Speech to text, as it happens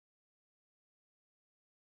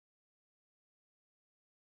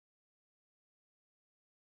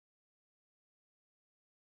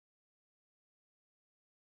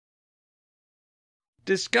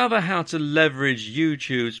Discover how to leverage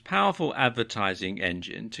YouTube's powerful advertising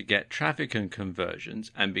engine to get traffic and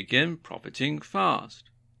conversions and begin profiting fast.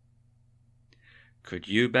 Could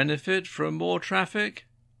you benefit from more traffic?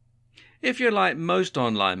 If you're like most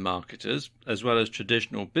online marketers, as well as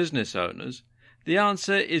traditional business owners, the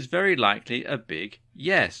answer is very likely a big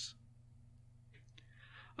yes.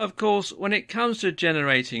 Of course, when it comes to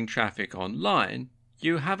generating traffic online,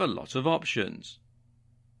 you have a lot of options.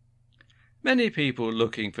 Many people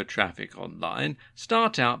looking for traffic online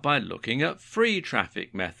start out by looking at free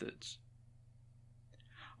traffic methods.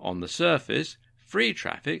 On the surface, free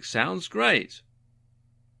traffic sounds great.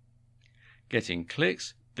 Getting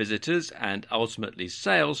clicks, visitors, and ultimately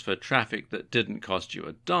sales for traffic that didn't cost you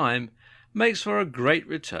a dime makes for a great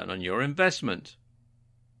return on your investment.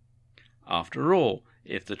 After all,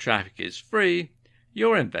 if the traffic is free,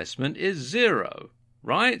 your investment is zero,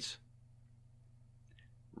 right?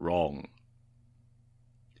 Wrong.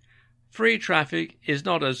 Free traffic is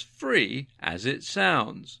not as free as it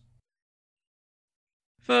sounds.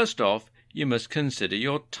 First off, you must consider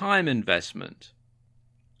your time investment.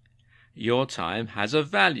 Your time has a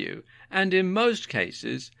value, and in most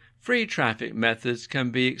cases, free traffic methods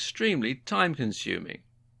can be extremely time-consuming.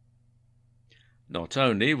 Not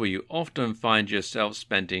only will you often find yourself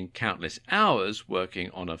spending countless hours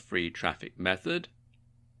working on a free traffic method,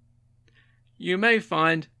 you may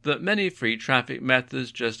find that many free traffic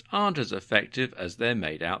methods just aren't as effective as they're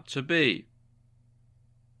made out to be.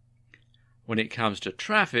 When it comes to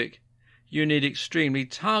traffic, you need extremely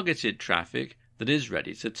targeted traffic that is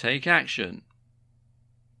ready to take action.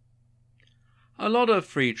 A lot of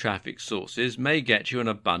free traffic sources may get you an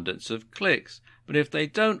abundance of clicks, but if they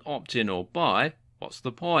don't opt in or buy, what's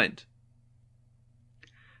the point?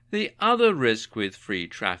 The other risk with free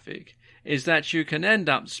traffic is that you can end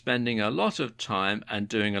up spending a lot of time and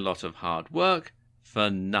doing a lot of hard work for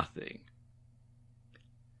nothing.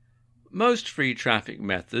 Most free traffic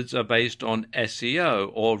methods are based on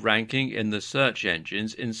SEO or ranking in the search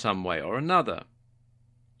engines in some way or another.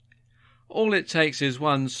 All it takes is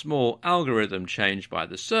one small algorithm change by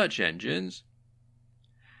the search engines,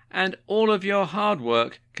 and all of your hard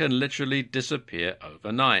work can literally disappear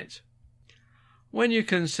overnight. When you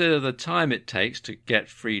consider the time it takes to get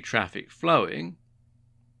free traffic flowing,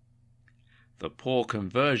 the poor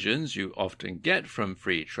conversions you often get from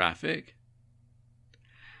free traffic,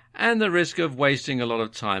 and the risk of wasting a lot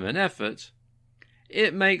of time and effort,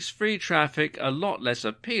 it makes free traffic a lot less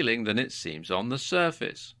appealing than it seems on the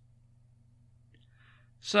surface.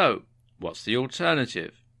 So, what's the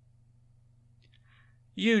alternative?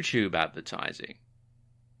 YouTube advertising.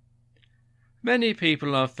 Many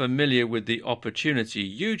people are familiar with the opportunity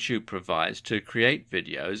YouTube provides to create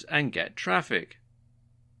videos and get traffic.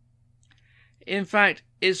 In fact,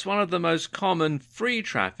 it's one of the most common free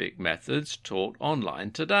traffic methods taught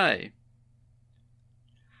online today.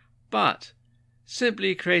 But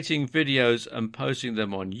simply creating videos and posting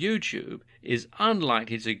them on YouTube is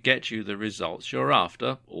unlikely to get you the results you're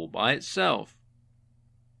after all by itself.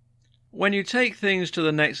 When you take things to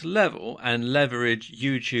the next level and leverage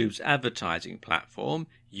YouTube's advertising platform,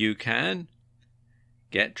 you can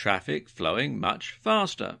get traffic flowing much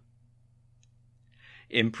faster,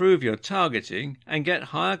 improve your targeting and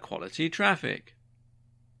get higher quality traffic,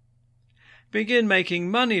 begin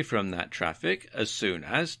making money from that traffic as soon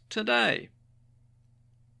as today.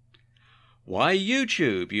 Why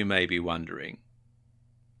YouTube, you may be wondering?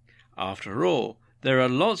 After all, there are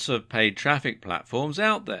lots of paid traffic platforms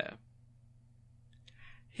out there.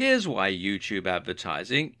 Here's why YouTube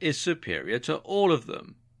advertising is superior to all of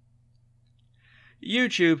them.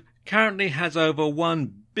 YouTube currently has over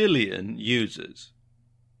 1 billion users.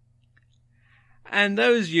 And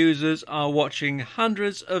those users are watching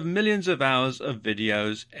hundreds of millions of hours of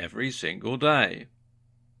videos every single day.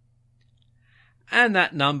 And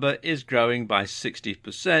that number is growing by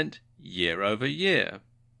 60% year over year.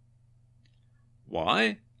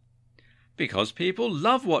 Why? Because people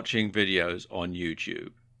love watching videos on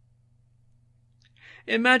YouTube.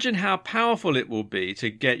 Imagine how powerful it will be to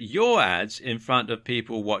get your ads in front of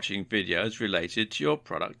people watching videos related to your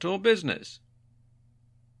product or business.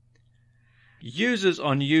 Users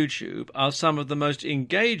on YouTube are some of the most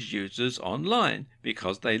engaged users online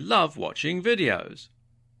because they love watching videos.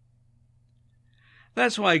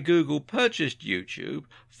 That's why Google purchased YouTube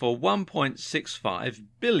for $1.65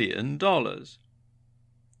 billion.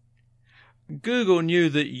 Google knew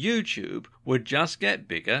that YouTube would just get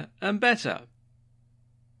bigger and better.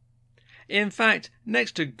 In fact,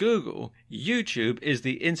 next to Google, YouTube is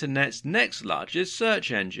the Internet's next largest search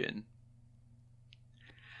engine.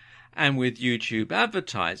 And with YouTube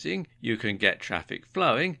advertising, you can get traffic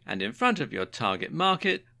flowing and in front of your target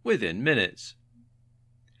market within minutes.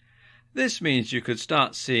 This means you could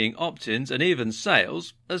start seeing opt-ins and even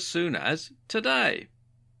sales as soon as today.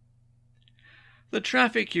 The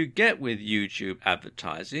traffic you get with YouTube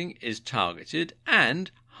advertising is targeted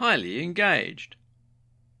and highly engaged.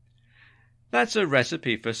 That's a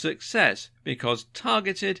recipe for success because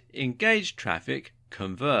targeted, engaged traffic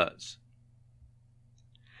converts.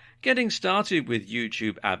 Getting started with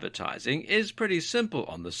YouTube advertising is pretty simple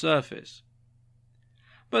on the surface.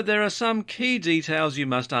 But there are some key details you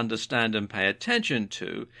must understand and pay attention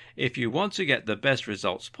to if you want to get the best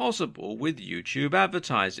results possible with YouTube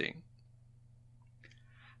advertising.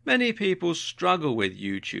 Many people struggle with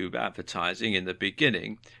YouTube advertising in the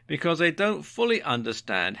beginning because they don't fully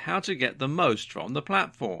understand how to get the most from the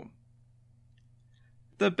platform.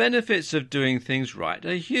 The benefits of doing things right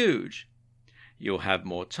are huge. You'll have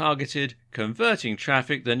more targeted, converting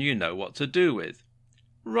traffic than you know what to do with,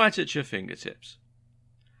 right at your fingertips.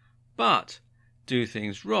 But do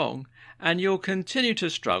things wrong and you'll continue to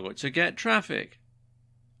struggle to get traffic.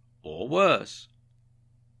 Or worse.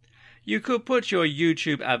 You could put your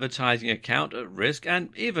YouTube advertising account at risk and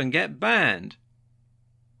even get banned.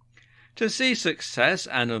 To see success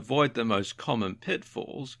and avoid the most common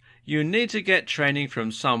pitfalls, you need to get training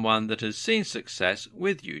from someone that has seen success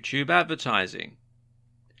with YouTube advertising.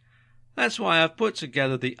 That's why I've put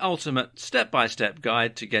together the ultimate step-by-step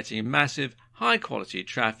guide to getting massive, high-quality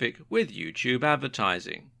traffic with YouTube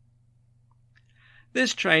advertising.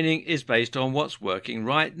 This training is based on what's working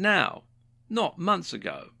right now, not months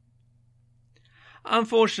ago.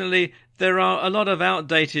 Unfortunately, there are a lot of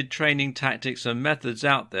outdated training tactics and methods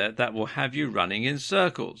out there that will have you running in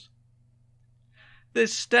circles.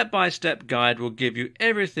 This step-by-step guide will give you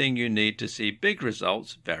everything you need to see big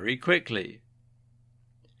results very quickly.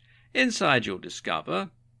 Inside you'll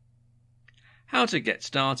discover how to get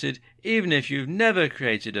started even if you've never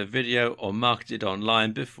created a video or marketed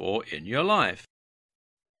online before in your life,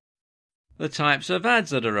 the types of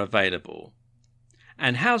ads that are available,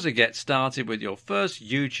 and how to get started with your first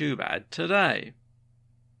YouTube ad today,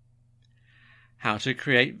 how to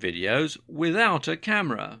create videos without a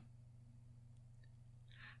camera,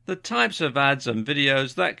 the types of ads and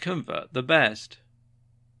videos that convert the best,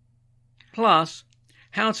 plus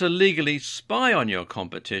how to legally spy on your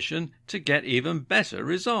competition to get even better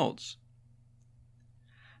results.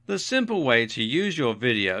 The simple way to use your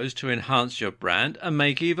videos to enhance your brand and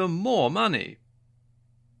make even more money.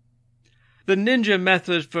 The ninja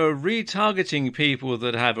method for retargeting people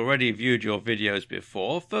that have already viewed your videos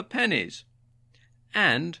before for pennies.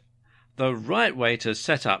 And the right way to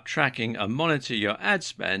set up tracking and monitor your ad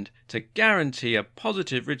spend to guarantee a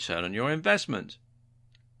positive return on your investment.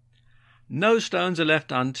 No stones are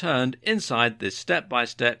left unturned inside this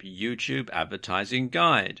step-by-step YouTube advertising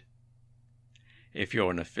guide. If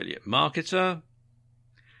you're an affiliate marketer,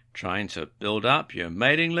 trying to build up your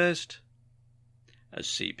mailing list, a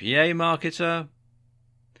CPA marketer,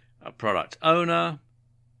 a product owner,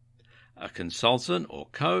 a consultant or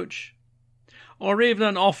coach, or even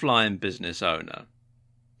an offline business owner,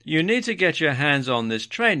 you need to get your hands on this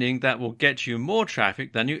training that will get you more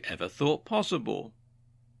traffic than you ever thought possible.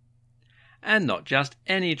 And not just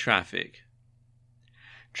any traffic.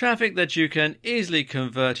 Traffic that you can easily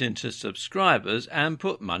convert into subscribers and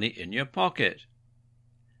put money in your pocket.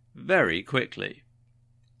 Very quickly.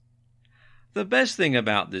 The best thing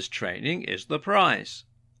about this training is the price.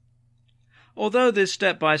 Although this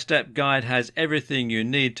step-by-step guide has everything you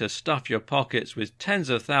need to stuff your pockets with tens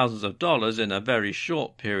of thousands of dollars in a very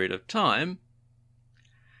short period of time,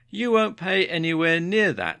 you won't pay anywhere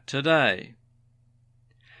near that today.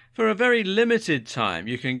 For a very limited time,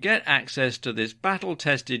 you can get access to this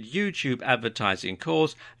battle-tested YouTube advertising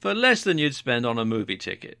course for less than you'd spend on a movie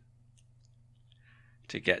ticket.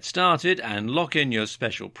 To get started and lock in your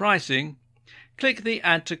special pricing, click the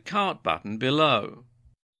Add to Cart button below.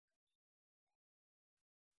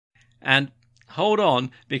 And hold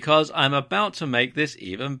on, because I'm about to make this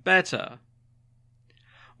even better.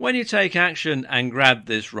 When you take action and grab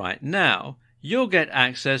this right now, you'll get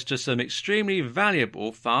access to some extremely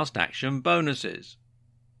valuable fast action bonuses.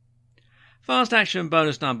 Fast action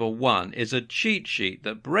bonus number 1 is a cheat sheet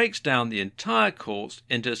that breaks down the entire course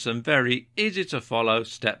into some very easy to follow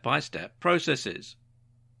step-by-step processes.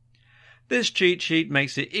 This cheat sheet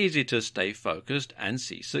makes it easy to stay focused and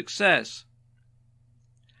see success.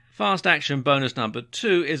 Fast action bonus number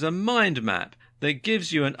 2 is a mind map that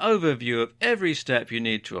gives you an overview of every step you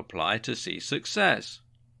need to apply to see success.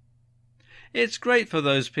 It's great for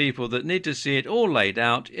those people that need to see it all laid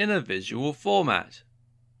out in a visual format.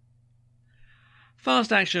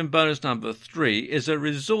 Fast Action bonus number 3 is a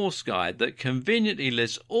resource guide that conveniently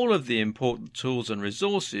lists all of the important tools and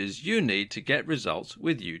resources you need to get results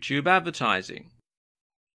with YouTube advertising.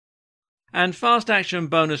 And Fast Action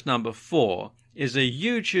bonus number 4 is a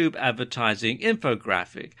YouTube advertising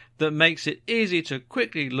infographic that makes it easy to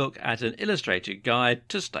quickly look at an illustrated guide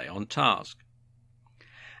to stay on task.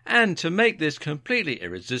 And to make this completely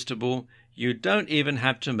irresistible, you don't even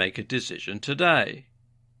have to make a decision today.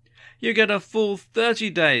 You get a full 30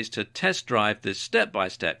 days to test drive this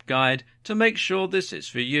step-by-step guide to make sure this is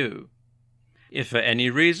for you. If for any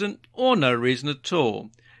reason, or no reason at all,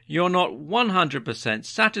 you're not 100%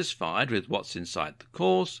 satisfied with what's inside the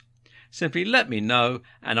course, simply let me know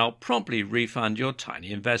and I'll promptly refund your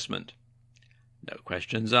tiny investment. No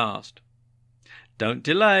questions asked. Don't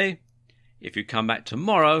delay. If you come back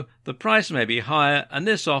tomorrow, the price may be higher and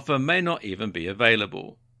this offer may not even be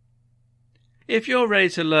available. If you're ready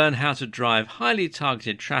to learn how to drive highly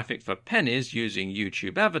targeted traffic for pennies using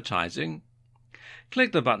YouTube advertising,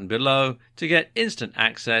 click the button below to get instant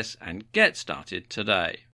access and get started today.